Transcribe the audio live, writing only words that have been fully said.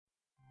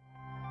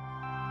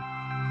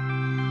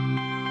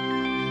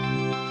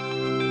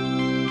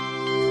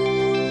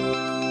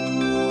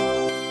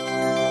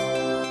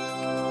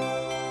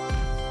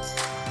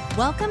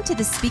Welcome to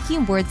the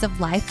Speaking Words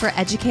of Life for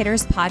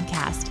Educators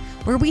podcast,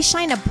 where we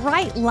shine a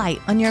bright light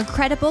on your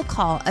incredible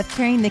call of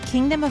carrying the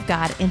kingdom of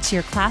God into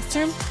your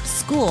classroom,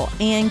 school,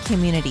 and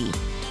community.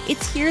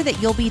 It's here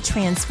that you'll be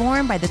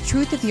transformed by the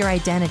truth of your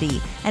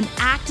identity and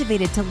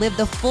activated to live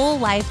the full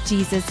life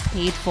Jesus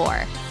paid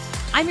for.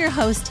 I'm your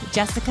host,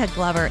 Jessica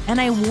Glover,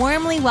 and I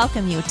warmly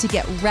welcome you to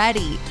get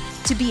ready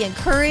to be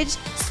encouraged,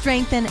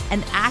 strengthened,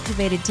 and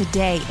activated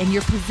today in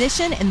your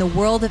position in the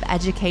world of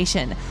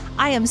education.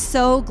 I am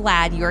so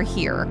glad you're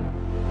here.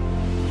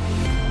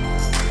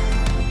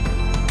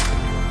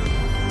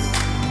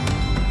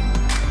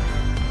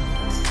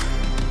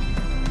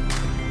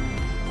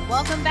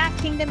 Welcome back,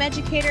 Kingdom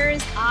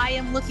Educators. I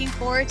am looking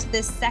forward to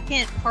this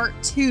second part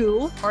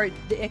two, or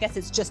I guess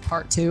it's just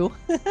part two,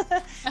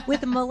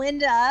 with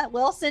Melinda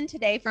Wilson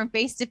today from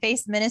Face to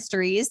Face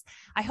Ministries.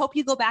 I hope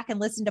you go back and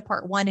listen to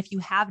part one if you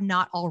have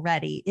not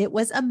already. It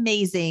was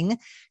amazing.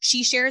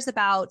 She shares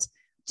about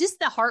just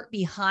the heart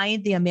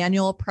behind the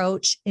Emmanuel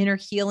approach, inner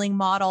healing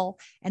model,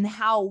 and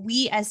how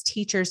we as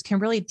teachers can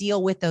really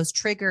deal with those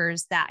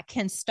triggers that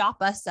can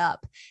stop us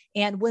up.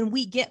 And when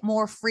we get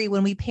more free,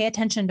 when we pay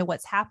attention to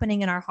what's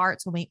happening in our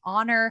hearts, when we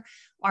honor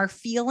our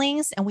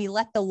feelings and we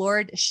let the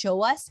Lord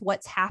show us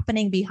what's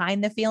happening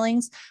behind the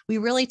feelings, we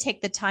really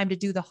take the time to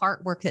do the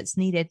heart work that's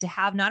needed to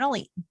have not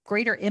only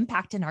greater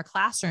impact in our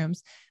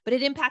classrooms, but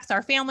it impacts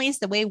our families,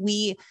 the way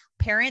we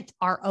parent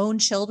our own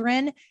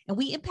children, and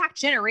we impact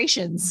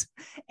generations.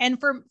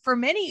 And for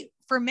many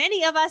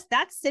of us,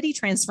 that's city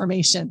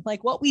transformation.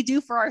 Like what we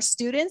do for our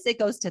students, it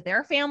goes to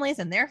their families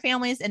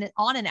and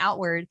on and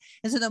outward.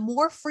 And so the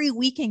more free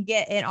we can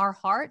get in our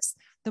hearts,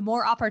 the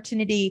more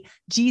opportunity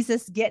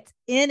Jesus gets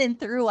in and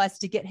through us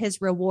to get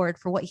his reward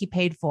for what he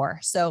paid for.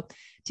 So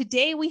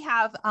today we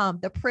have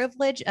the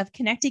privilege of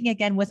connecting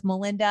again with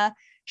Melinda.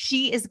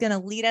 She is going to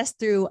lead us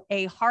through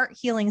a heart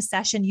healing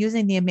session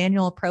using the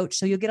Emmanuel approach.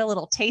 So you'll get a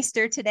little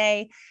taster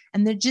today.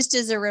 And then just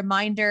as a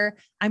reminder,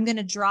 I'm going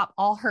to drop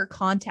all her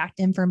contact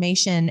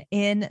information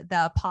in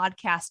the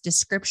podcast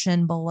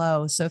description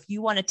below. So if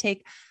you want to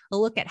take a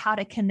look at how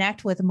to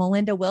connect with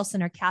Melinda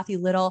Wilson or Kathy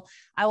Little,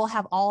 I will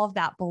have all of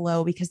that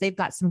below because they've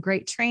got some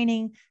great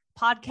training,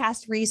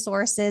 podcast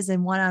resources,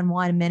 and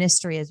one-on-one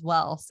ministry as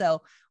well.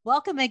 So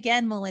welcome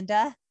again,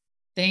 Melinda.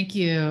 Thank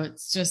you.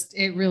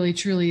 It really,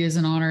 truly is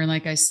an honor. And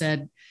like I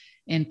said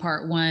in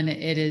part one,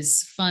 it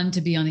is fun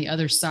to be on the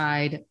other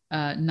side,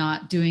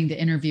 not doing the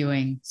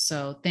interviewing.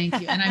 So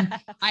thank you. And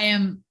I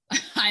am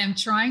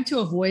trying to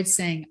avoid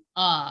saying,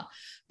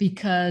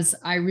 because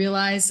I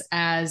realize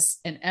as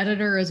an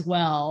editor as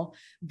well,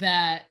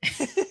 that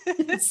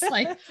it's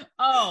like,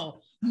 oh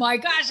my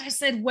gosh, I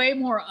said way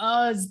more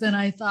uhs than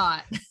I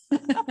thought.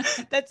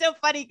 That's so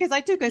funny because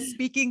I took a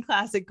speaking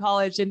class in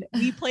college and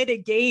we played a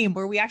game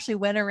where we actually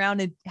went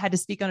around and had to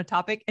speak on a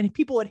topic and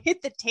people would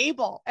hit the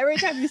table every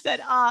time you said,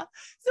 So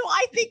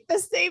I think the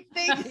same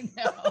thing.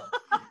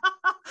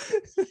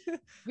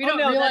 We don't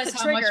realize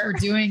how much we're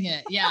doing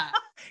it. Yeah.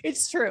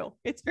 It's true.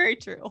 It's very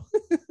true.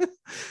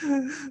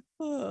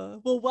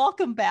 Well,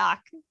 welcome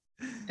back.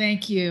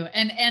 Thank you.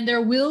 And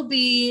there will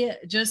be,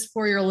 just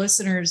for your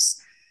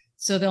listeners,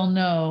 so they'll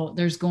know,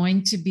 there's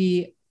going to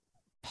be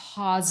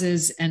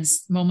pauses and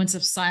moments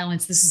of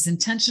silence. This is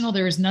intentional.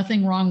 There is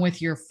nothing wrong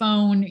with your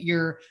phone,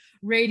 your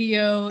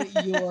radio,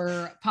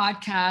 your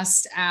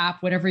podcast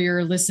app, whatever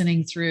you're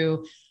listening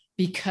through,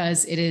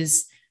 because it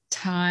is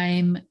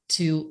time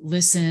to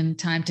listen,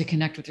 time to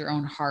connect with your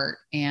own heart.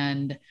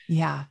 And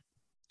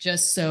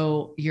just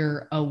so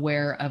you're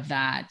aware of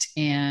that.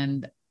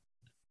 And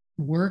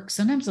we're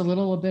sometimes a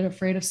little bit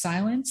afraid of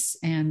silence,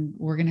 and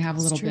we're going to have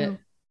a little bit.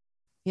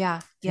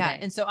 Yeah.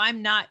 And so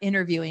I'm not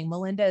interviewing.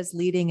 Melinda is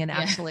leading an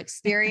actual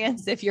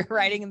experience. If you're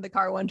riding in the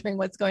car wondering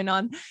what's going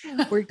on,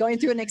 we're going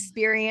through an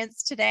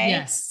experience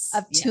today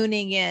of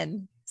tuning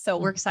in. So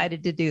we're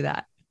excited to do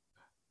that.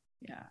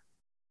 Yeah.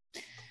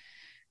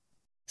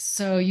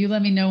 So you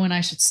let me know when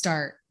I should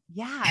start.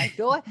 Yeah,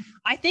 go.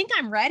 I think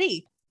I'm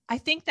ready. I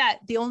think that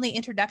the only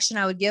introduction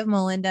I would give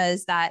Melinda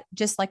is that,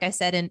 just like I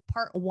said in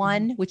part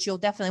one, which you'll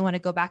definitely want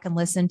to go back and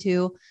listen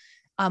to,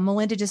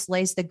 Melinda just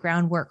lays the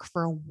groundwork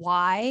for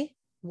why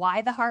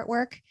the heart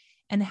work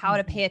and how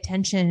to pay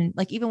attention.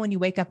 Like even when you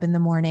wake up in the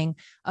morning,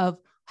 of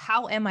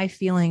how am I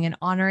feeling, and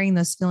honoring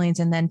those feelings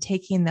and then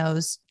taking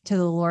those to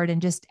the Lord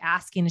and just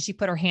asking. And she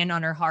put her hand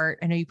on her heart.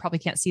 I know you probably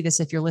can't see this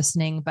if you're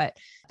listening, but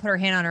put her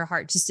hand on her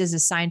heart just as a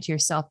sign to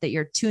yourself that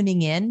you're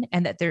tuning in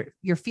and that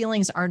your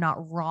feelings are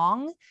not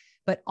wrong,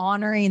 but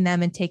honoring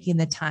them and taking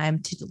the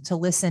time to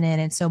listen in.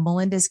 And so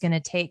Melinda's going to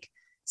take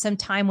some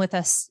time with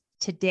us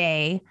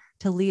today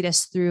to lead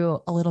us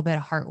through a little bit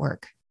of heart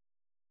work.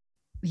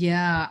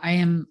 Yeah, I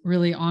am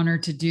really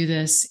honored to do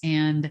this.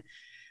 And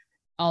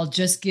I'll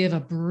just give a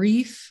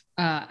brief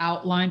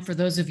outline for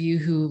those of you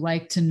who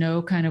like to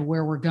know kind of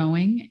where we're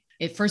going.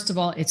 First of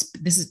all,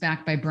 this is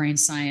backed by brain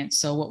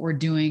science. So what we're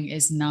doing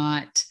is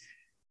not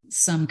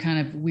some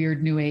kind of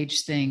weird new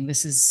age thing.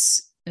 This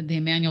is the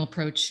Emmanuel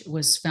approach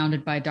was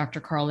founded by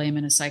Dr. Carl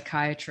Lehman, a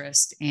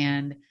psychiatrist,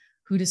 and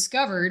who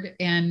discovered,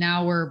 and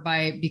now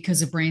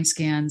because of brain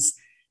scans,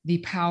 the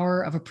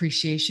power of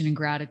appreciation and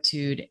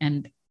gratitude,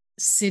 and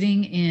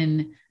sitting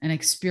in and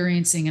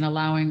experiencing and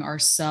allowing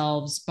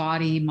ourselves,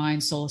 body,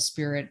 mind, soul,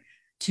 spirit,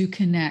 to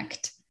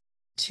connect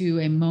to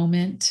a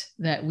moment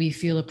that we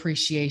feel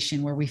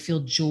appreciation, where we feel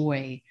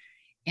joy,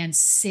 and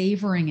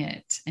savoring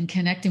it and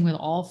connecting with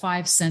all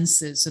five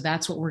senses. So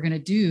that's what we're going to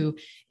do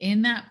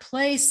in that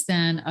place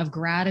then of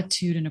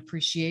gratitude and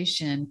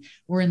appreciation.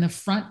 We're in the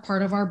front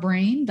part of our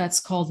brain. That's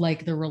called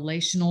like the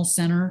relational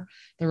center,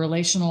 the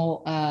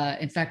relational,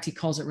 in fact, he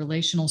calls it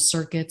relational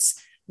circuits.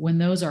 When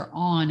those are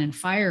on and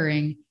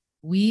firing,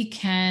 we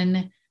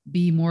can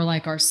be more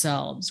like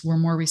ourselves. We're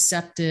more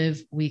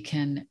receptive. We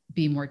can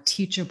be more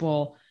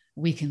teachable.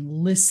 We can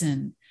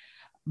listen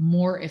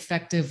more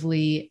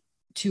effectively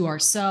to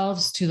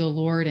ourselves, to the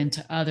Lord, and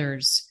to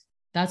others.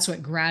 That's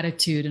what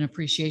gratitude and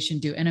appreciation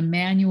do. And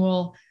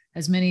Emmanuel,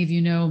 as many of you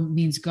know,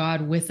 means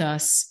God with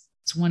us.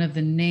 It's one of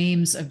the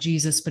names of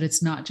Jesus, but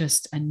it's not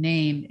just a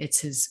name.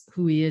 It's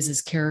who he is,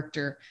 his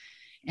character.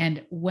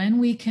 And when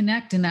we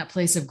connect in that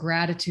place of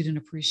gratitude and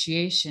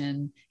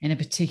appreciation in a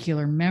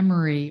particular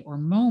memory or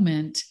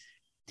moment,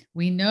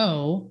 we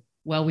know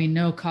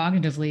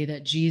cognitively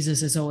that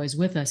Jesus is always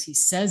with us. He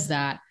says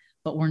that,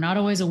 but we're not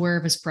always aware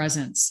of his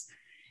presence.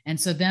 And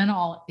so then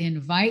I'll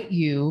invite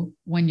you,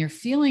 when you're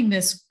feeling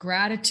this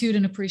gratitude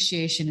and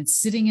appreciation and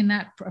sitting in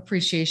that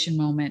appreciation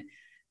moment,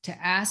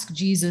 to ask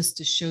Jesus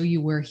to show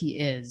you where he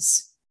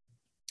is.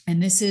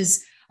 And this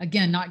is,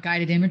 again, not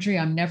guided imagery.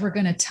 I'm never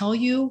going to tell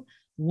you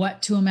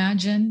what to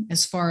imagine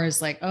as far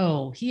as like,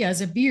 oh, he has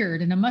a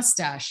beard and a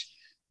mustache.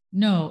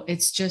 No,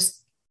 it's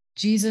just,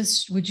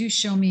 Jesus, would you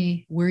show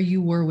me where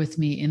you were with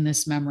me in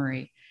this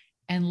memory?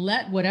 And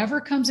let whatever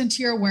comes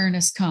into your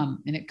awareness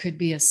come. And it could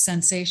be a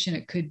sensation.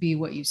 It could be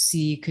what you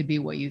see. It could be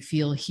what you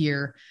feel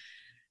here.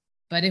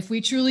 But if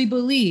we truly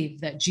believe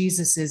that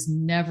Jesus is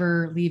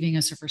never leaving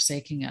us or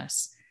forsaking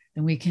us,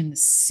 then we can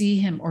see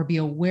him or be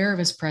aware of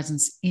his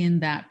presence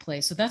in that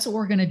place. So that's what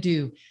we're going to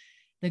do.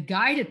 The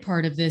guided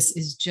part of this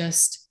is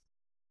just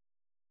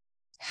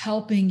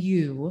helping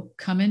you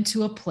come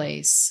into a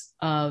place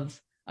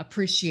of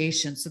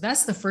appreciation. So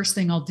that's the first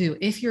thing I'll do.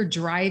 If you're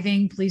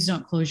driving, please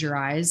don't close your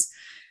eyes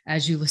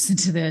as you listen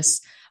to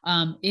this.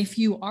 If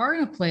you are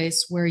in a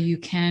place where you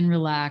can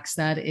relax,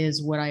 that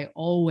is what I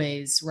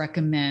always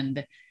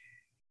recommend,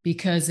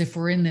 because if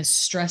we're in this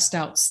stressed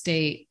out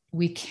state,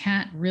 we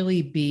can't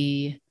really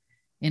be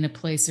in a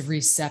place of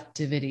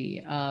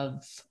receptivity,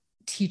 of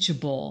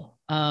teachable,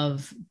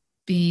 of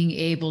being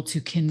able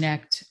to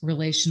connect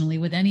relationally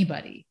with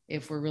anybody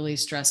if we're really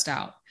stressed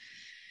out.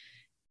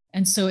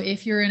 And so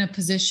if you're in a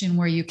position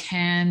where you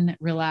can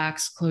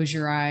relax, close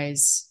your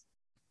eyes,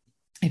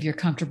 if you're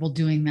comfortable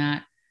doing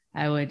that,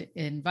 I would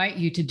invite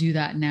you to do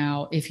that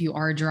now. If you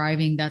are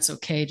driving, that's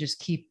okay. Just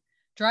keep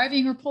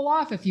driving or pull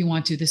off if you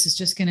want to. This is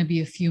just going to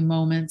be a few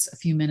moments, a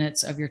few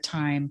minutes of your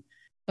time,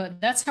 but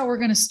that's how we're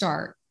going to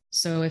start.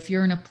 So if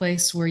you're in a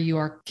place where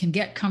you can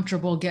get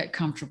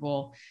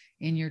comfortable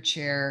in your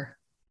chair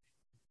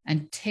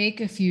and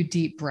take a few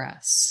deep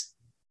breaths.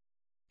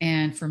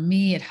 And for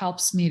me, it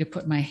helps me to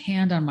put my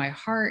hand on my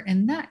heart.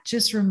 And that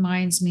just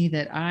reminds me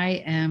that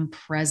I am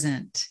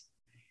present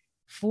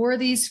for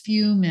these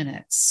few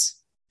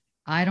minutes.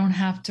 I don't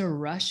have to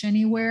rush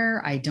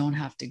anywhere. I don't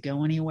have to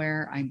go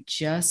anywhere. I'm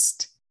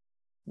just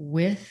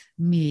with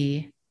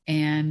me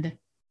and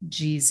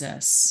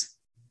Jesus.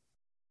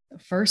 The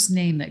first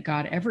name that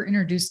God ever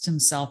introduced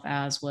himself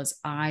as was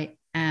I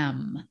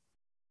am.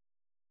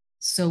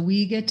 So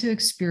we get to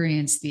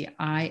experience the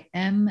I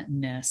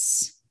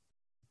amness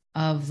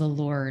of the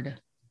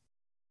Lord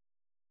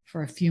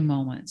for a few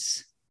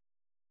moments.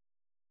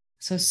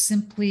 So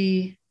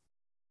simply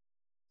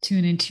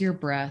tune into your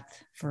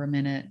breath for a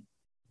minute.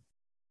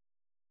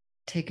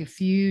 Take a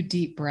few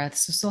deep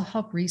breaths. This will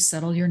help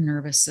resettle your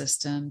nervous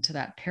system to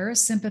that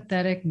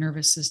parasympathetic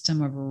nervous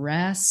system of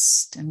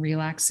rest and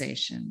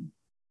relaxation.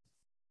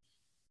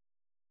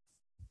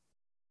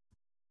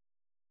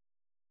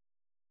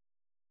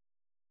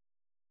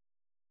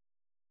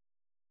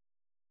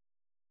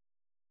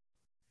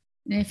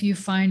 And if you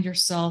find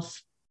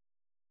yourself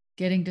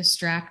getting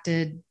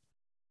distracted,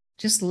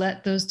 just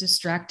let those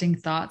distracting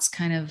thoughts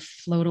kind of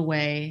float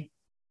away.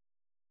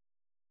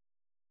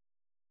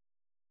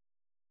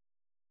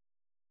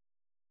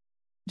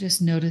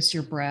 Just notice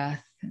your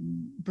breath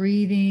and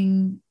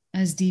breathing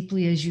as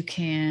deeply as you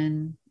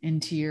can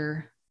into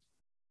your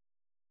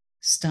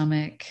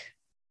stomach.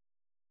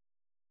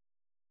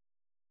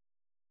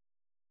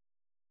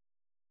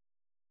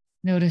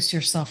 Notice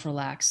yourself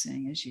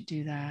relaxing as you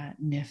do that.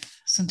 And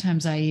if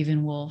sometimes I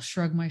even will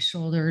shrug my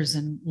shoulders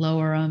and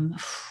lower them.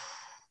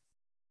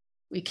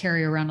 We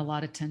carry around a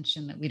lot of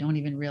tension that we don't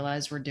even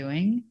realize we're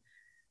doing.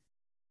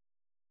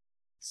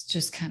 It's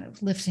just kind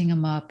of lifting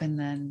them up and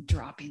then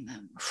dropping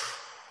them.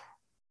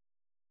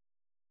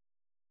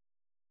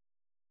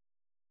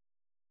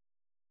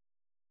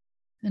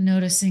 And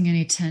noticing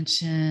any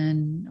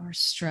tension or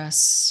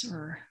stress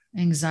or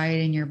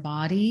anxiety in your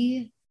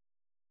body.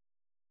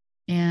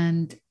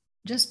 And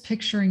just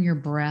picturing your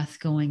breath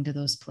going to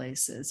those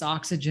places.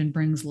 Oxygen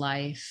brings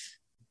life.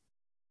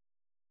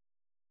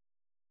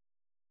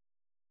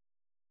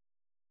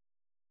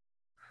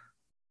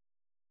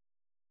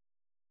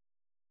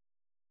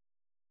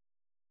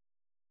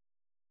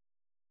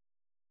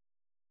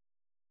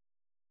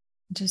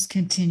 Just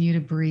continue to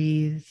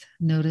breathe,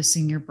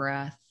 noticing your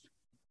breath.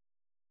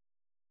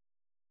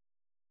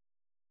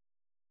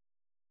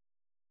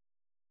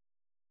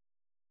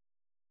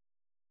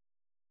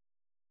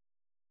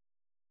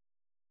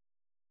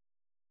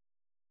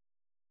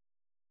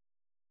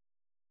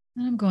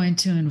 And I'm going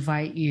to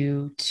invite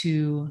you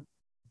to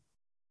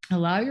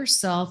allow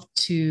yourself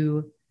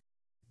to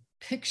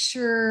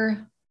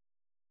picture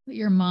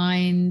your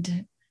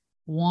mind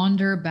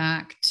wander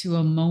back to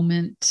a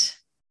moment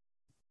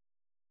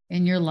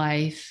in your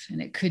life.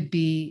 And it could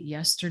be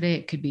yesterday,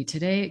 it could be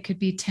today, it could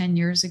be 10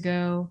 years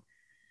ago,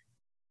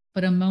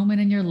 but a moment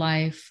in your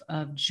life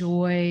of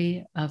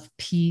joy, of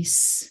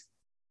peace,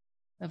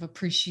 of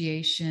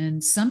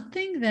appreciation,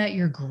 something that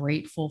you're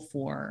grateful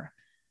for.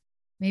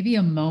 Maybe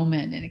a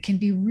moment, and it can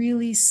be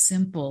really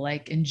simple,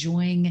 like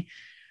enjoying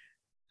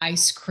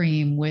ice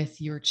cream with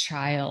your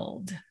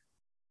child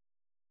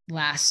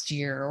last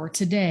year or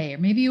today, or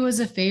maybe it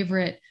was a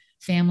favorite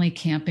family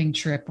camping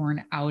trip or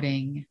an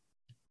outing.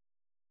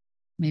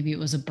 Maybe it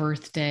was a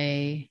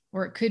birthday,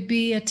 or it could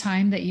be a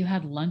time that you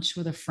had lunch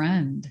with a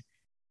friend.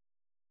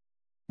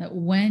 That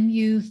when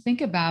you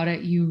think about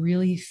it, you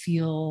really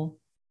feel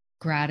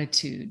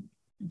gratitude.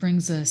 It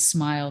brings a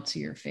smile to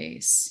your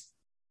face.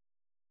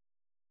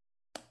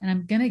 And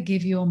I'm going to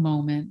give you a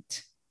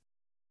moment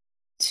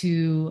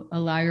to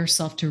allow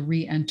yourself to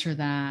re-enter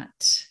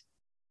that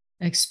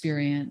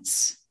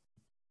experience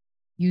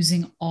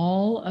using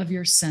all of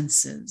your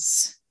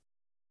senses,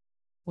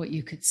 what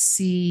you could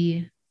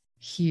see,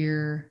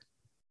 hear,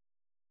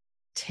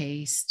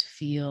 taste,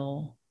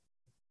 feel,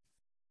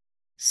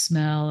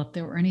 smell, if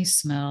there were any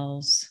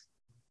smells.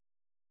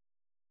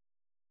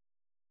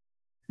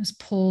 Just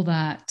pull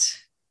that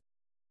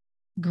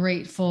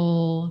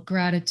grateful,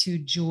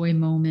 gratitude, joy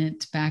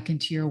moment back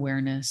into your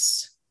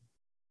awareness.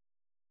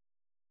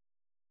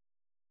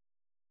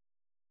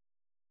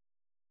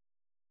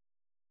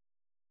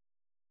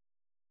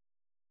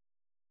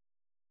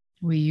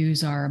 We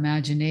use our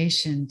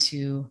imagination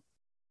to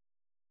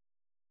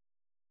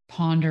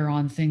ponder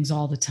on things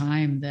all the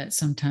time that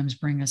sometimes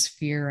bring us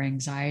fear,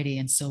 anxiety.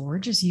 And so we're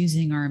just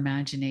using our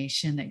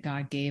imagination that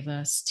God gave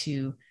us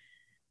to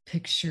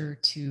picture,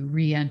 to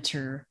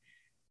re-enter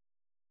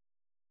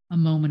a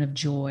moment of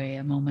joy,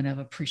 a moment of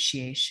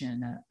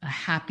appreciation, a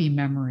happy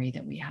memory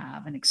that we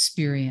have, an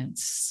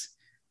experience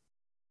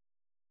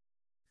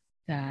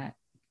that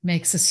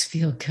makes us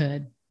feel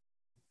good.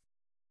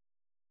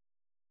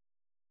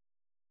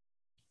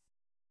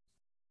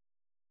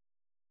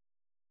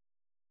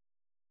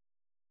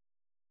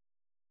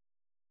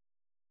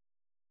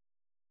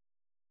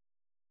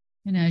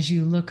 And as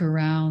you look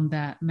around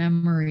that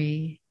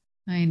memory,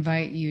 I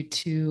invite you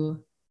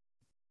to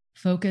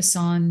focus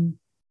on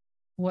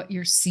what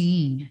you're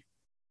seeing.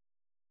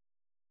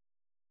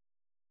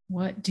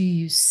 What do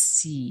you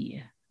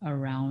see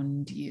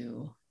around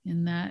you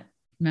in that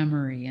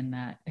memory, in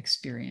that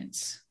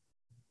experience?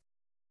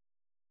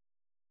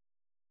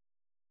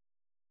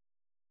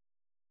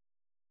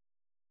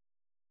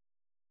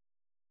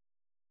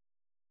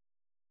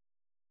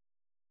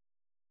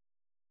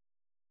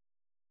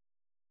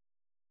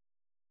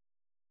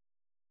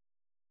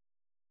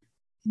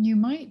 And you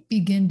might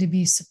begin to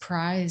be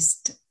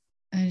surprised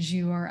as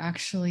you are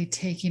actually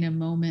taking a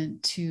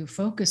moment to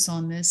focus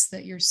on this,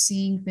 that you're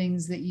seeing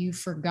things that you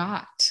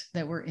forgot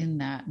that were in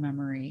that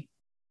memory.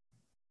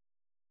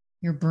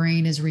 Your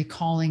brain is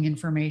recalling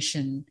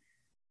information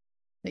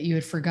that you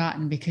had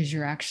forgotten because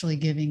you're actually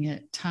giving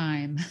it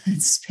time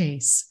and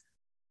space.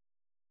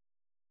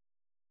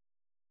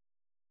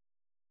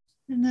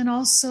 And then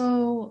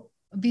also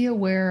be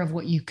aware of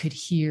what you could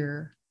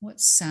hear, what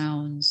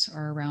sounds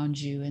are around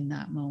you in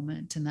that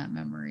moment, in that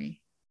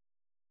memory.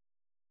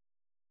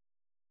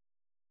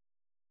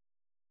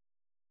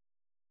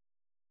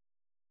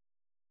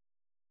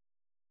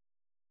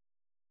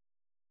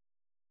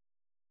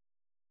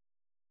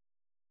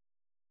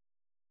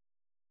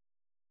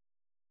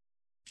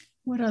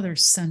 What other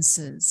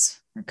senses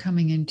are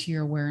coming into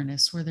your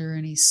awareness? Were there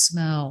any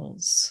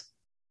smells?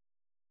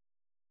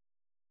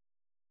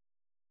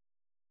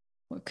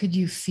 What could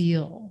you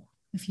feel?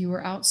 If you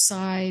were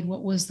outside,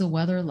 what was the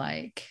weather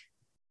like?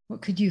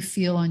 What could you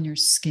feel on your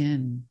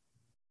skin?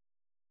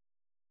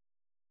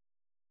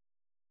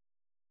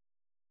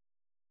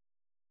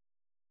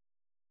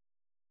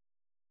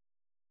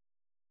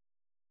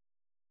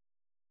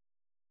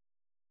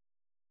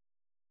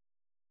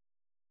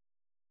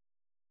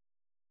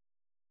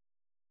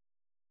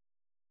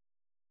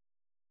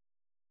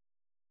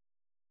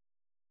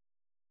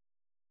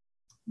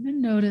 And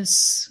then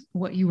notice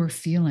what you were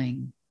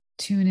feeling.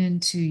 Tune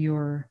into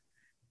your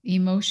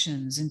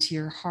emotions, into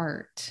your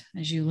heart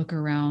as you look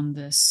around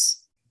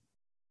this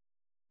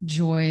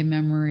joy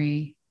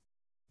memory.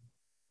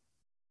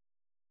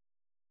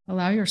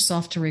 Allow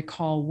yourself to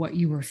recall what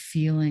you were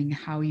feeling,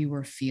 how you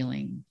were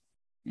feeling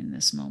in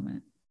this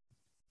moment.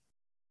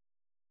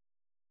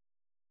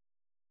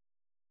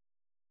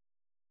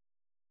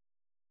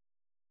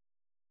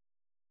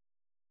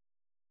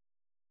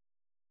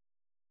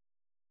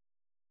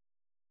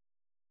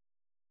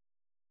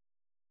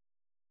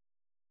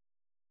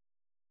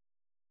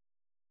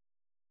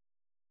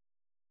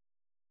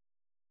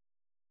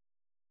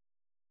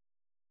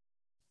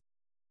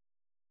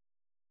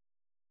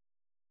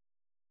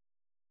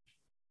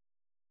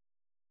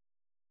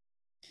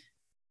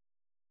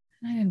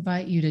 And I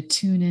invite you to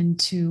tune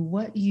into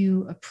what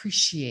you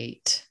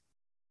appreciate,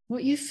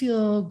 what you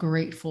feel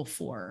grateful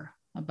for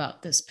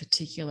about this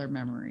particular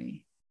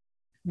memory.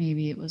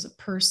 Maybe it was a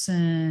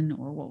person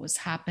or what was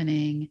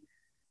happening.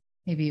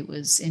 Maybe it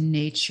was in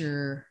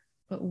nature.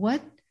 But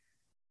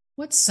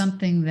what's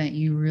something that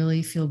you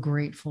really feel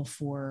grateful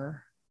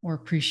for or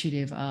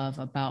appreciative of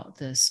about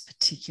this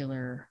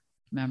particular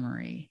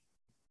memory?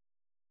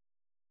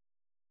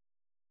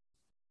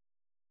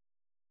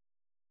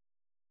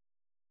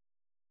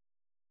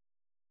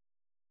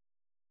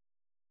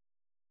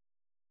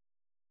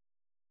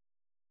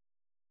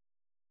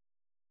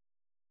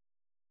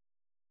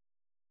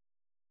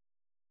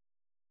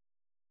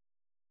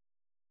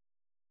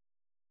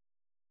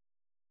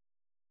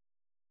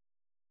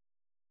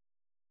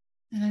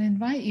 And I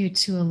invite you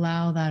to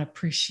allow that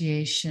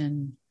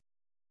appreciation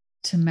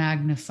to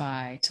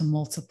magnify, to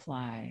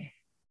multiply.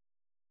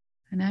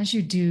 And as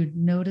you do,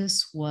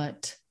 notice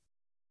what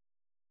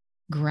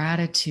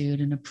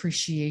gratitude and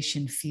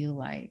appreciation feel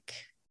like.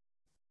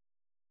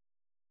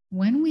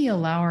 When we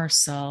allow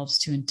ourselves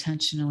to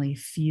intentionally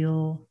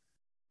feel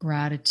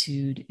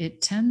gratitude,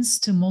 it tends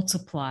to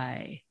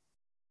multiply.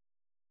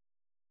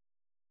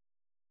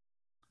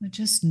 But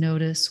just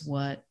notice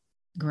what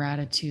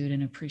gratitude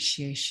and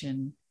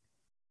appreciation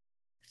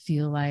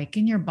feel like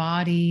in your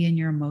body and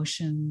your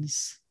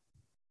emotions.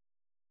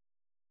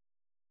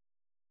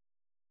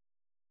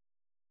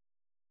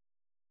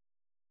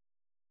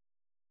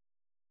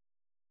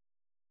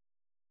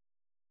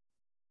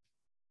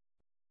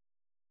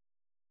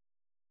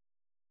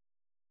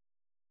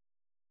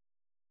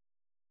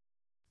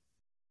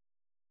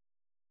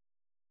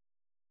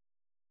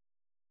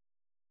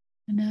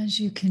 And as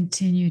you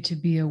continue to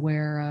be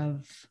aware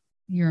of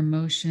your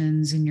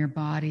emotions in your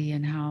body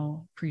and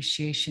how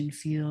appreciation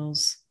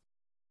feels,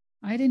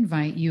 I'd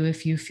invite you,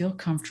 if you feel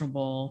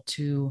comfortable,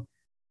 to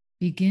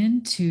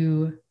begin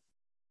to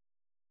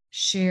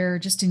share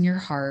just in your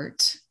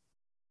heart.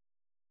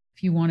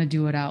 If you want to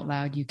do it out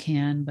loud, you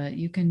can, but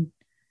you can,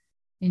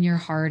 in your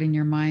heart, in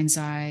your mind's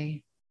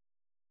eye,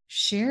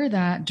 share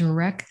that,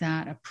 direct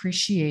that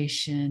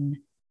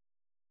appreciation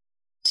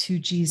to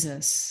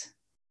Jesus.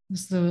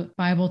 As the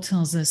Bible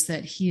tells us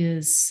that he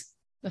is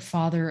the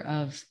Father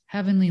of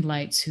heavenly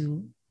lights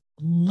who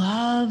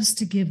loves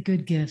to give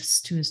good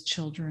gifts to his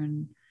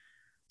children.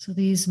 So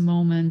these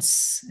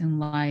moments in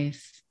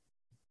life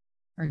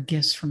are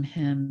gifts from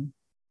him.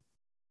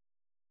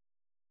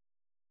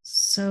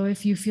 So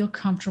if you feel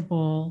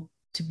comfortable,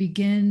 to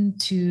begin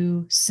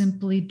to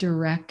simply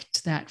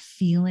direct that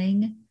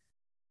feeling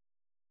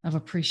of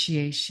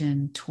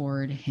appreciation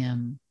toward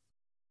him.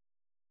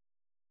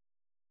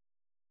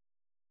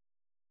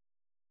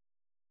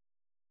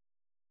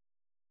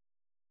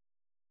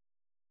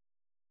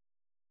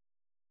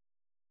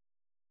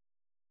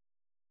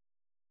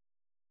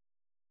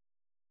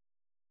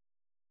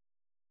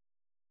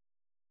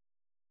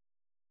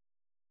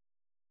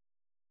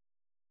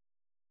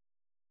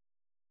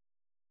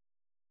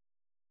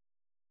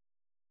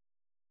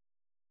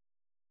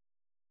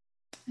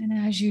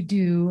 And as you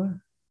do,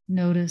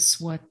 notice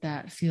what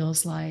that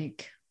feels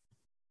like.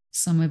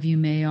 Some of you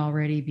may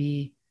already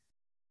be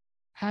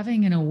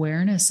having an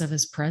awareness of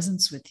his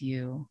presence with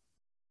you.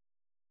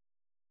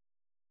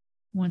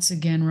 Once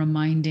again,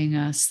 reminding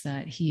us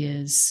that he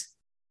is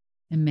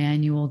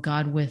Emmanuel,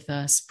 God with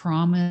us,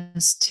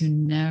 promised to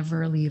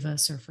never leave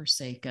us or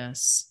forsake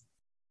us.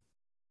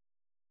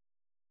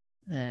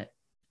 That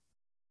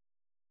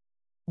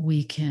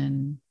we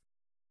can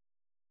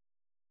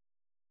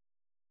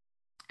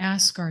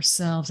ask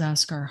ourselves,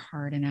 ask our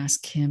heart, and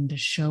ask him to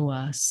show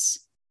us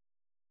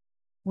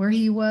where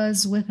he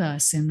was with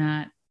us in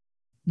that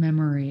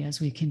memory as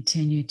we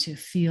continue to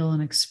feel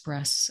and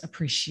express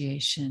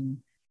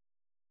appreciation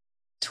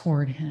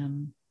toward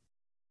him.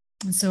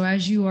 And so,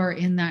 as you are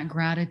in that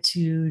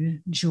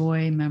gratitude,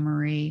 joy,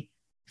 memory,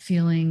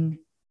 feeling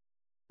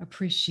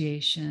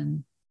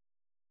appreciation,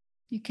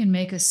 you can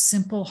make a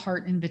simple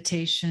heart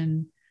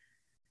invitation.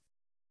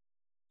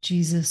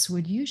 Jesus,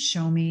 would you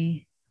show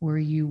me where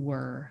you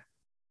were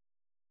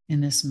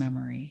in this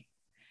memory?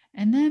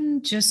 And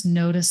then just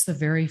notice the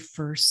very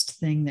first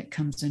thing that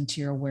comes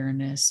into your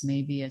awareness.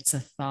 Maybe it's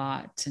a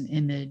thought, an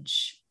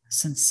image, a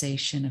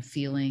sensation, a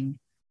feeling,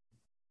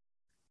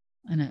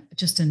 and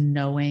just a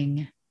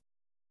knowing.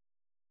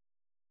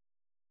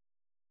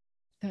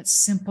 That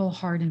simple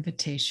heart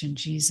invitation,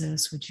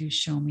 Jesus, would you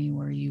show me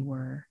where you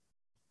were?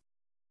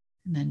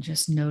 And then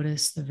just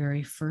notice the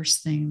very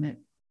first thing that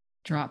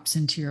drops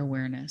into your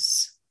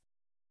awareness.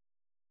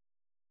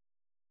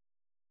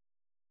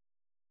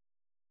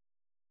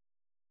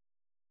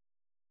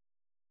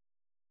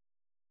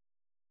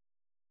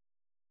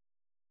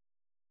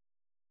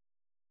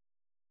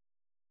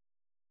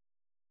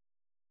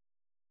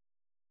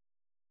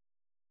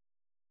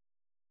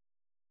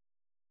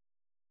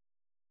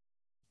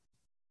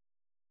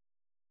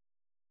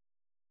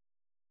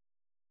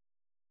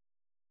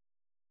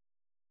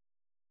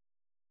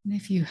 And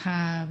if you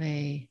have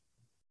an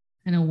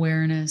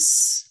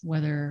awareness,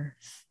 whether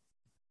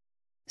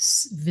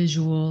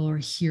visual or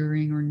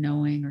hearing or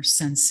knowing or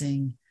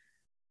sensing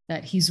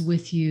that he's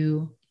with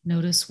you.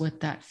 Notice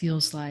what that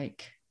feels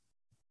like.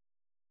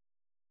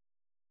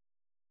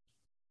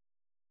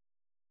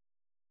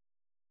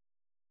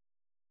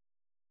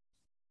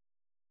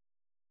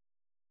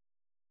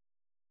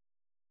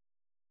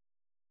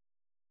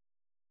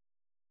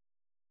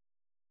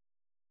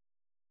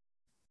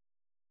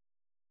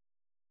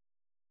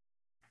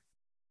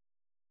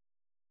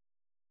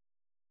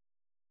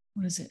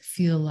 What does it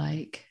feel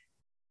like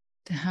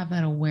to have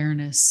that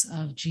awareness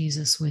of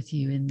Jesus with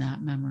you in that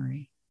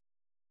memory?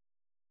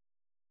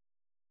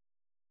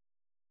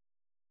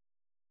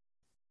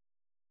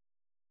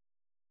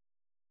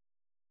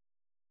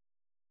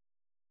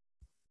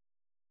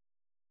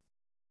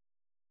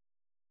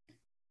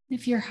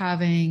 If you're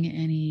having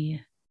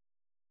any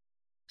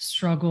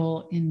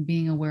struggle in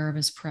being aware of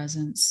his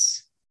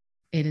presence,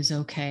 it is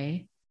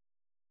okay.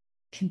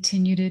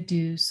 Continue to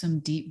do some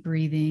deep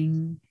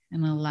breathing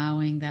and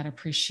allowing that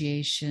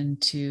appreciation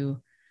to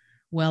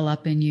well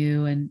up in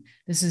you. And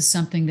this is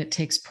something that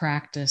takes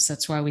practice.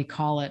 That's why we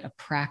call it a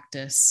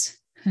practice.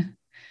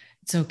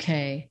 It's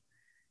okay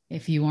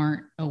if you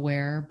aren't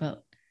aware,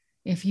 but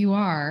if you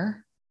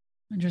are,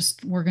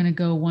 we're going to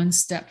go one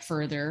step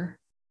further.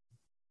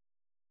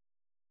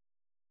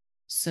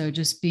 So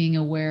just being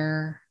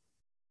aware,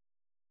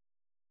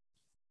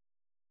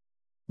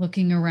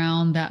 looking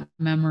around that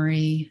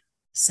memory,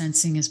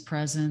 sensing his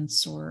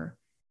presence or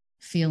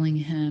feeling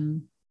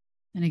him.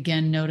 And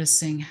again,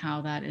 noticing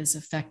how that is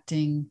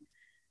affecting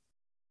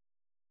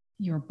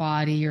your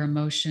body, your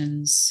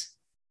emotions.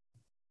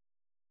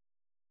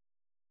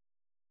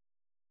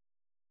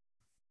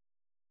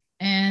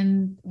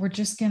 And we're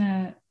just going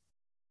to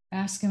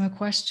ask him a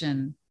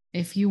question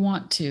if you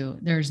want to.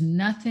 There's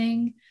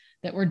nothing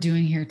that we're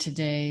doing here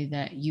today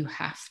that you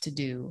have to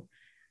do,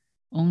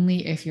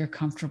 only if you're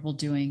comfortable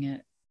doing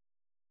it.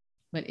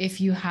 But if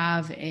you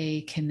have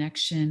a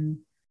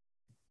connection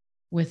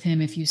with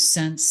him, if you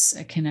sense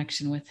a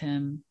connection with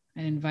him,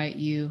 I invite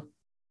you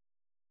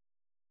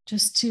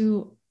just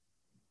to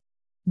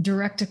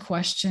direct a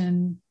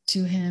question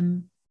to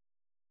him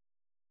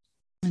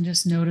and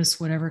just notice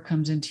whatever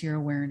comes into your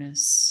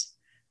awareness.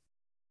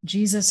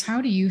 Jesus,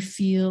 how do you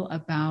feel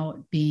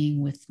about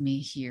being with me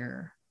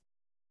here?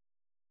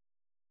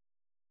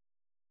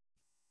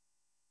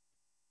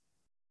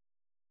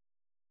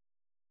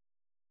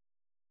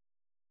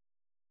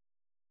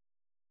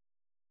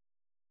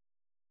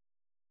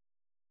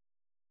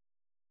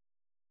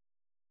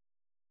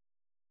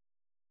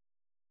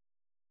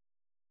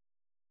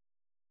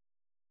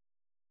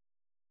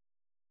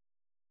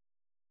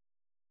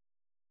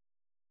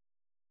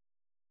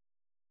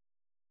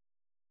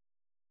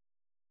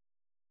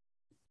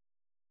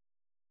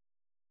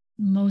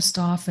 Most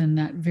often,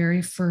 that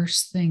very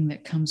first thing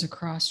that comes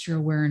across your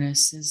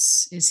awareness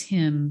is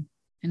him,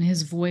 and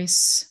his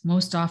voice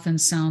most often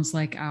sounds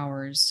like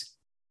ours.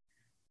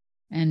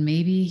 And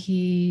maybe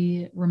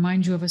he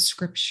reminds you of a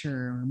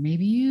scripture, or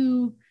maybe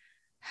you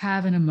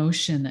have an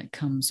emotion that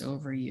comes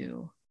over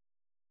you.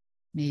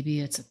 Maybe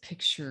it's a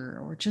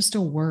picture or just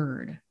a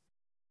word.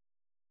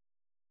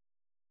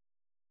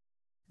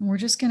 And we're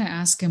just going to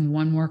ask him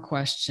one more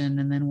question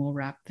and then we'll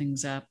wrap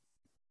things up.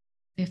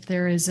 If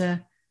there is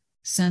a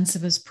sense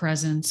of his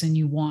presence and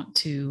you want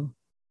to,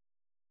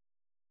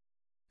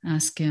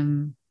 ask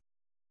him,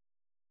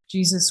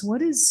 Jesus,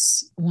 what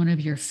is one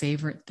of your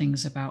favorite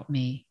things about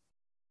me?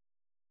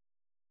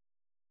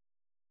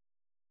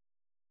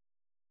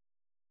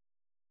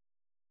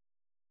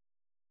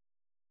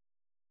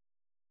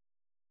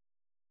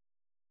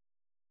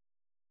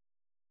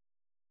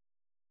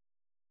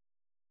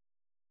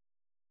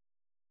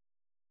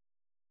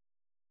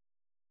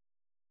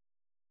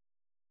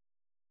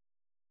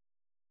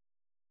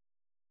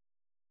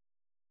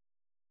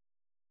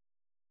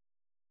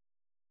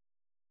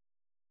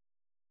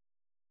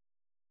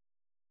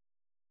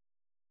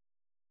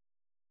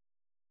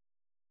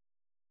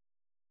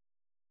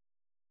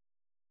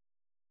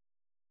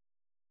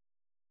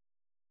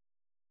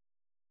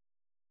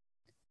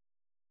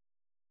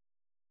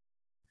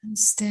 And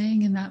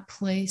staying in that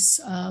place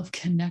of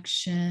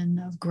connection,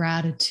 of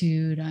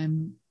gratitude,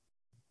 I'm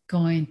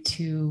going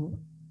to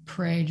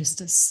pray just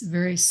a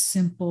very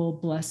simple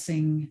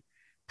blessing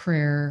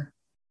prayer.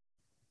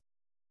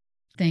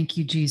 Thank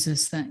you,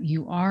 Jesus, that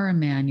you are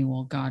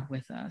Emmanuel, God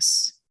with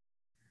us.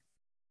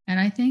 And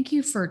I thank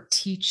you for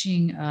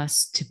teaching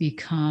us to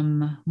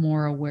become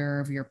more aware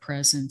of your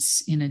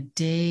presence in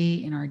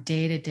our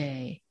day to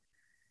day.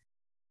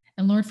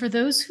 And Lord, for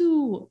those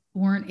who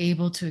weren't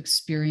able to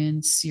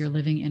experience your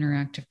living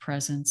interactive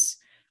presence,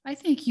 I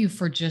thank you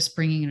for just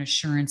bringing an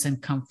assurance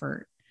and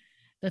comfort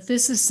that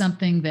this is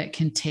something that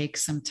can take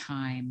some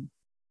time.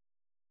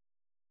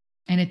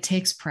 And it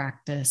takes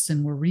practice,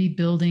 and we're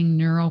rebuilding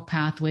neural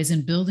pathways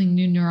and building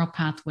new neural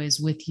pathways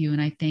with you.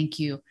 And I thank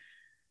you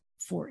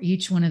for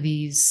each one of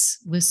these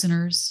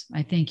listeners.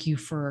 I thank you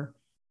for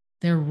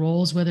their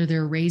roles, whether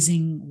they're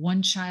raising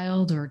one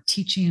child or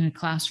teaching in a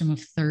classroom of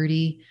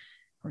 30.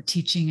 or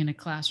teaching in a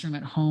classroom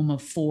at home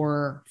of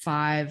 4,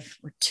 5,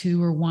 or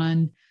 2 or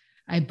 1.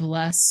 I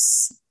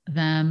bless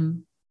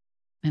them.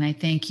 And I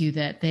thank you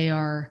that they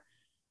are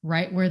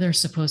right where they're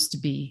supposed to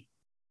be.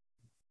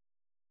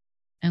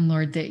 And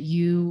Lord, that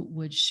you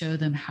would show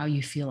them how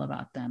you feel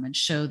about them and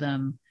show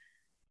them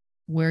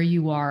where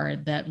you are,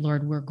 that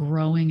Lord, we're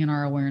growing in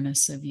our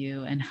awareness of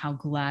you and how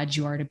glad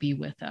you are to be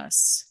with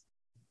us.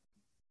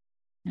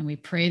 And we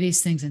pray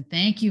these things and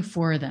thank you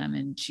for them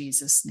in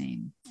Jesus'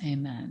 name.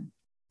 Amen.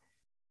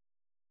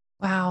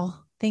 Wow.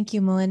 Thank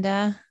you,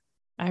 Melinda.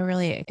 I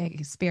really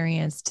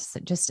experienced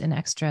just an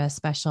extra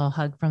special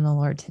hug from the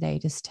Lord today,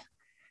 just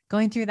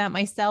going through that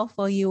myself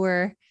while you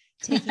were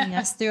taking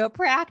us through a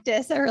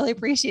practice. I really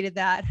appreciated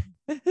that.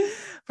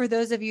 For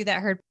those of you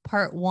that heard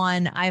part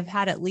 1, I've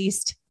had at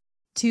least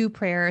 2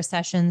 prayer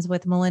sessions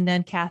with Melinda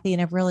and Kathy,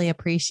 and I've really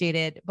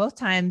appreciated both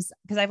times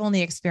because I've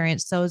only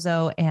experienced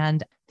sozo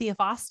and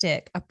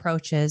theophostic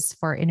approaches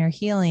for inner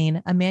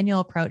healing. A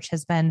manual approach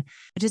has been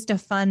just a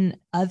fun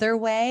other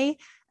way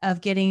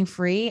of getting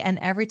free. And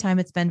every time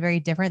it's been very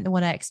different than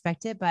what I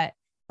expected. But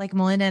like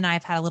Melinda and I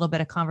have had a little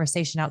bit of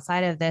conversation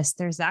outside of this,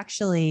 there's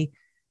actually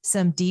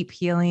some deep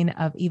healing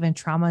of even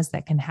traumas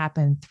that can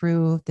happen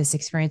through this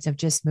experience of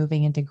just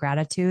moving into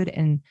gratitude.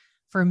 And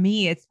for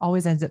me, it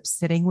always ends up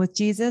sitting with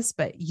Jesus,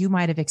 but you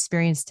might have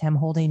experienced him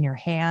holding your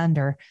hand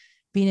or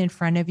being in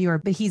front of you,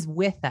 but he's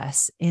with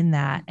us in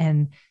that.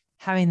 And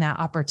having that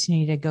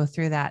opportunity to go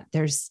through that, I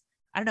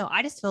don't know,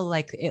 I just feel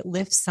like it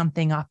lifts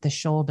something off the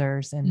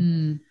shoulders.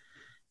 And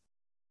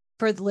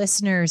for the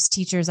listeners,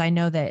 teachers, I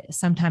know that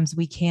sometimes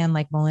we can,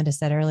 like Melinda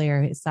said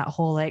earlier, it's that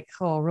whole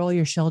roll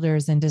your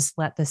shoulders and just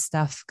let this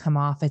stuff come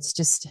off. It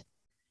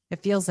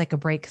feels like a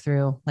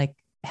breakthrough, like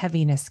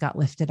heaviness got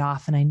lifted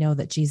off. And I know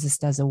that Jesus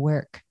does a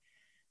work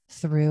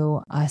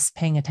through us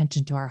paying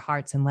attention to our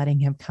hearts and letting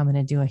him come in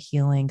and do a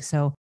healing.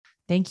 So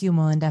thank you,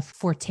 Melinda,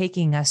 for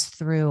taking us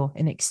through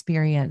an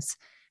experience,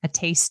 a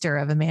taster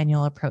of a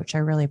manual approach. I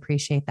really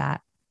appreciate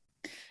that.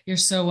 You're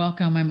so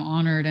welcome. I'm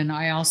honored. And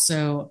I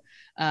also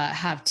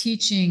have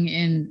teaching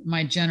in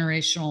my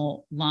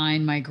generational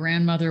line. My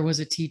grandmother was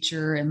a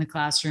teacher in the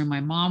classroom.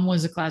 My mom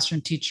was a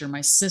classroom teacher. My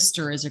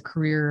sister is a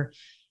career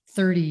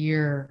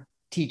 30-year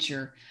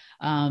teacher.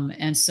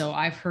 And so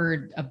I've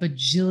heard a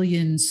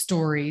bajillion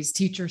stories,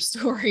 teacher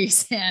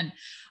stories. And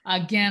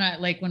again,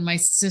 like when my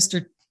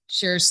sister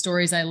shares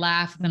stories, I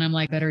laugh and I'm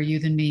like, better you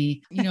than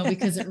me,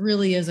 because it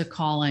really is a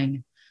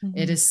calling. Mm-hmm.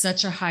 It is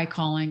such a high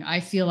calling. I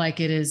feel like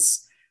it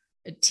is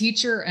a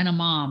teacher and a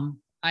mom,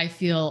 I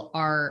feel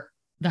are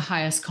the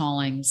highest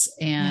callings.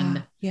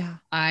 And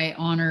I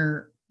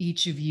honor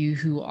each of you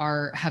who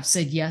have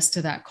said yes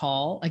to that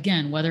call.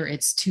 Again, whether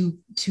it's two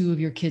of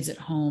your kids at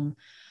home,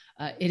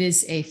 it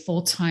is a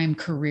full-time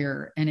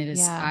career, and it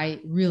is, I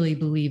really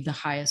believe, the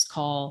highest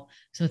call.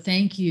 So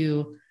thank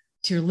you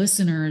to your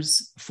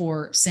listeners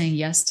for saying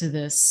yes to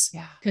this,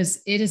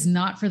 because it is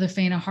not for the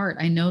faint of heart.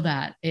 I know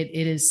that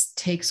it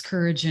takes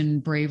courage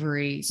and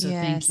bravery. So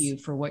thank you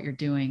for what you're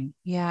doing.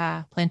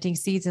 Yeah. Planting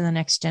seeds in the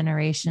next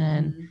generation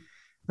and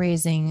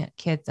raising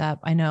kids up.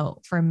 I know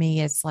for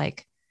me, it's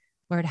like,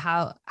 Lord,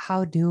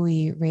 how do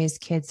we raise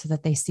kids so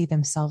that they see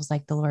themselves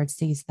like the Lord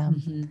sees them?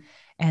 Mm-hmm.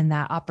 And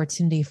that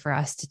opportunity for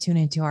us to tune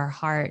into our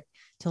heart,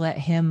 to let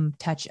him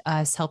touch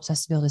us, helps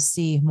us to be able to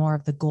see more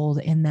of the gold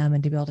in them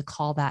and to be able to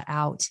call that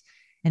out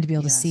and to be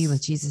able to see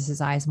with Jesus's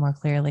eyes more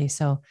clearly.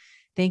 So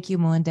thank you,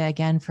 Melinda,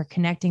 again, for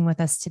connecting with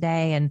us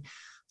today. And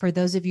for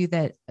those of you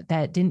that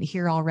didn't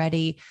hear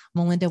already,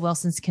 Melinda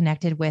Wilson's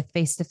connected with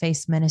Face to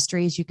Face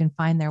Ministries. You can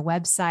find their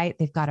website.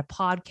 They've got a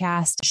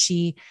podcast.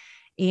 She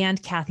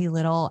and Kathy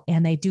Little,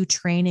 and they do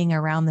training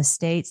around the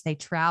states. They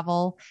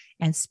travel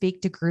and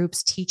speak to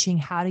groups teaching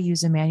how to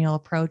use a manual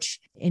approach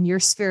in your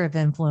sphere of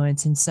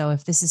influence. And so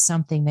if this is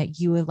something that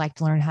you would like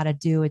to learn how to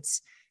do,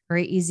 it's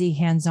very easy,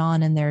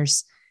 hands-on, and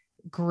there's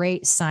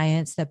great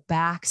science that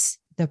backs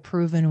the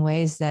proven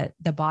ways that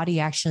the body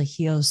actually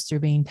heals through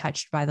being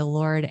touched by the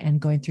Lord and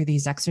going through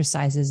these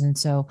exercises. And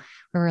so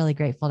we're really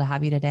grateful to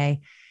have you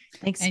today.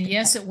 Thanks. And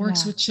yes, it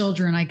works with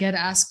children. I get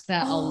asked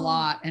that a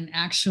lot. And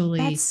actually,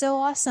 that's so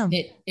awesome.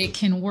 It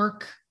can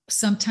work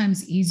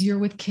sometimes easier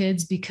with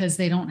kids because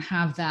they don't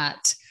have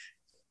that.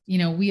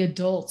 We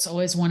adults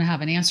always want to have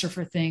an answer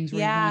for things.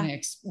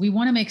 We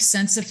want to make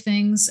sense of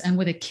things. And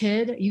with a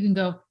kid, you can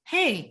go,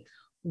 hey,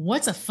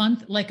 what's a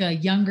fun, like a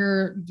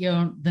younger,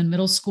 than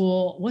middle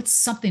school, what's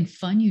something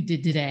fun you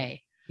did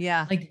today?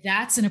 Yeah. Like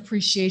that's an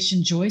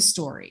appreciation joy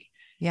story.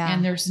 Yeah.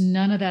 And there's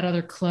none of that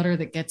other clutter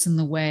that gets in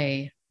the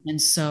way. And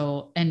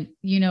so,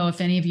 if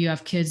any of you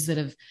have kids that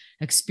have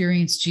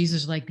experienced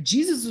Jesus, like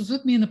Jesus was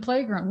with me in the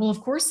playground. Well,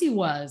 of course he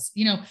was,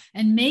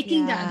 and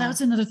making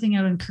that's another thing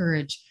I would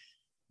encourage,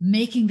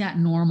 making that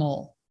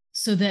normal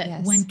so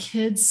that when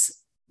kids,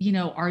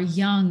 are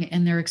young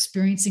and they're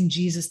experiencing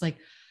Jesus, like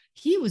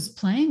he was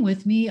playing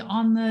with me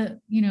on the,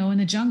 in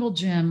the jungle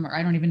gym, or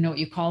I don't even know what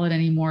you call it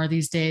anymore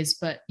these days,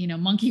 but,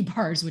 monkey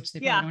bars, which they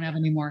probably don't have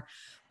anymore,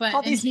 but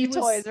all these new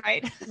toys,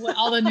 right?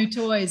 All the new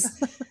toys.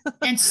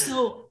 And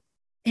so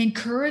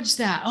encourage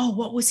that. Oh,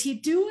 what was he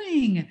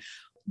doing?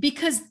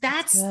 because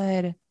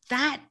Good.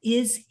 that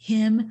is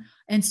him.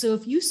 And so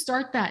if you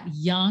start that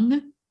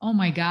young, oh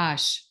my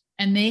gosh,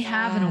 and they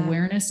have an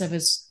awareness of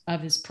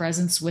his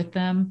presence with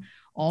them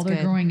all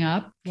they're growing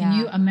up. Can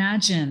you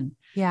imagine?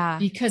 Yeah.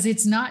 Because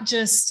it's not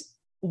just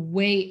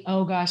wait,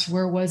 oh gosh,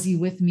 where was he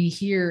with me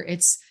here?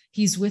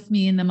 He's with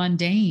me in the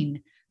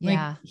mundane.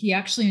 Like he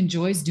actually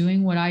enjoys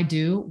doing what I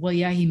do. Well,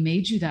 yeah, he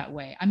made you that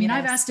way. I mean,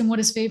 I've asked him what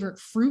his favorite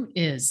fruit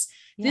is.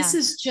 This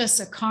is just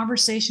a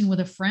conversation with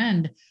a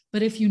friend.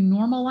 But if you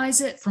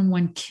normalize it from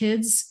when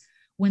kids,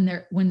 when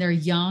they're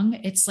young,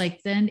 it's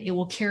like, then it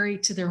will carry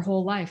to their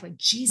whole life. Like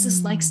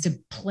Jesus likes to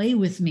play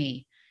with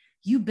me.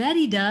 You bet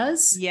he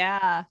does.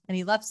 Yeah. And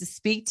he loves to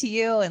speak to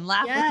you and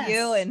laugh with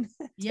you and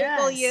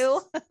tickle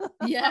you.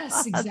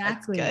 Yes,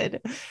 exactly. That's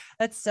good.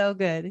 That's so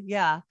good.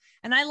 Yeah.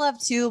 And I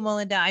love too,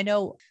 Melinda. I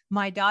know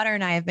my daughter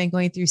and I have been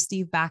going through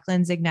Steve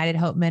Backlund's Ignited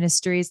Hope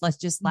Ministries. Let's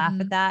just laugh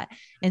at that.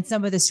 And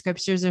some of the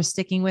scriptures are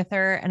sticking with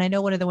her. And I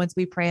know one of the ones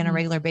we pray on a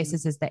regular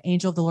basis is the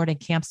angel of the Lord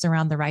encamps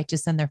around the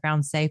righteous and they're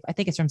found safe. I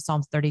think it's from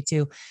Psalms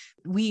 32.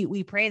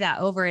 We pray that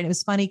over. And it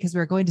was funny because we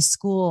were going to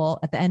school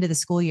at the end of the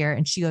school year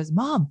and she goes,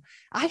 Mom,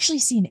 I actually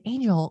see an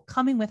angel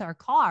coming with our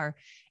car.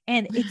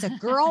 And it's a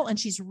girl and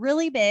she's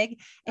really big.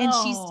 And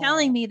she's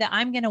telling me that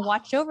I'm going to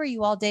watch over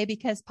you all day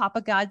because Papa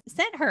God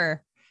sent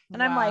her.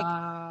 And I'm like,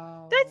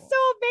 that's so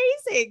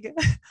amazing.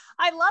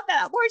 I love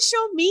that. Lord,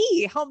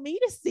 help me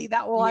to see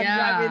that while I'm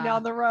driving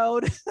down the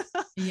road.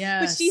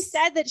 But she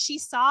said that she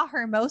saw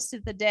her most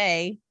of the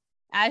day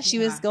as she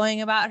was going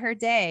about her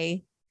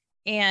day.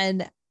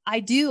 And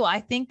I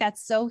think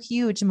that's so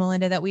huge,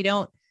 Melinda, that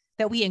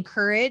we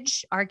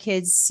encourage our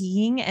kids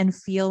seeing and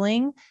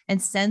feeling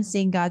and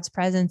sensing God's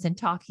presence and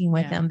talking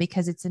with them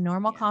because it's a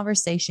normal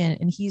conversation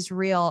and he's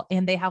real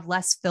and they have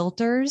less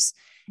filters.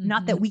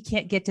 Not that we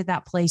can't get to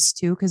that place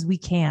too, because we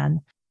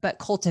can, but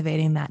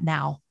cultivating that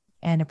now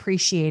and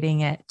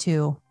appreciating it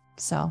too.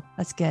 So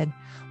that's good.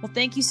 Well,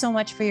 thank you so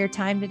much for your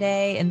time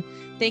today. And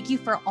thank you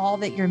for all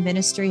that your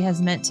ministry has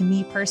meant to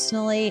me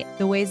personally,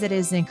 the ways it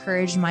has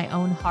encouraged my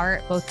own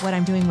heart, both what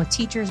I'm doing with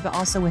teachers, but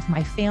also with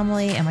my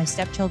family and my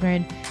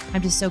stepchildren.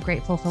 I'm just so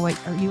grateful for what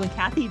you and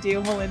Kathy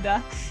do,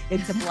 Melinda.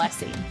 It's a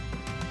blessing.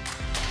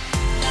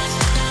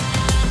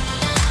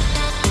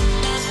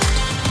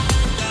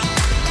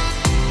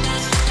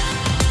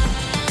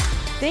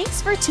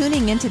 Thanks for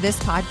tuning into this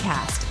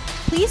podcast.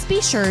 Please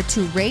be sure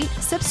to rate,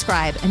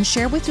 subscribe, and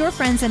share with your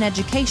friends in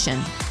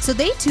education so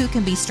they too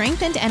can be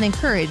strengthened and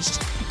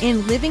encouraged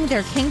in living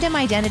their kingdom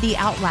identity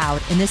out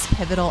loud in this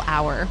pivotal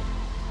hour.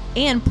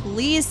 And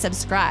please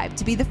subscribe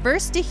to be the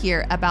first to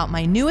hear about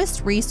my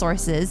newest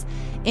resources,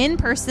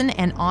 in-person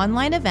and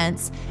online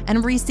events,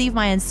 and receive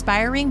my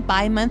inspiring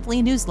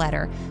bi-monthly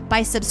newsletter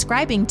by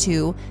subscribing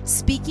to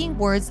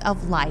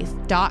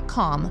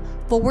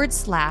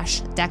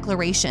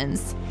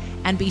speakingwordsoflife.com/declarations.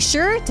 And be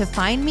sure to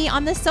find me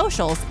on the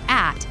socials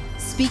at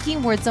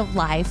Speaking Words of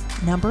Life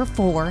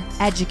 4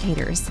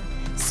 Educators.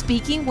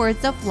 Speaking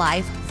Words of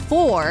Life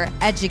for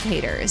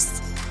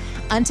Educators.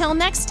 Until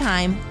next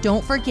time,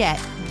 don't forget,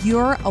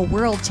 you're a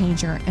world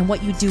changer and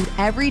what you do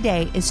every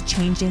day is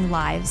changing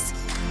lives.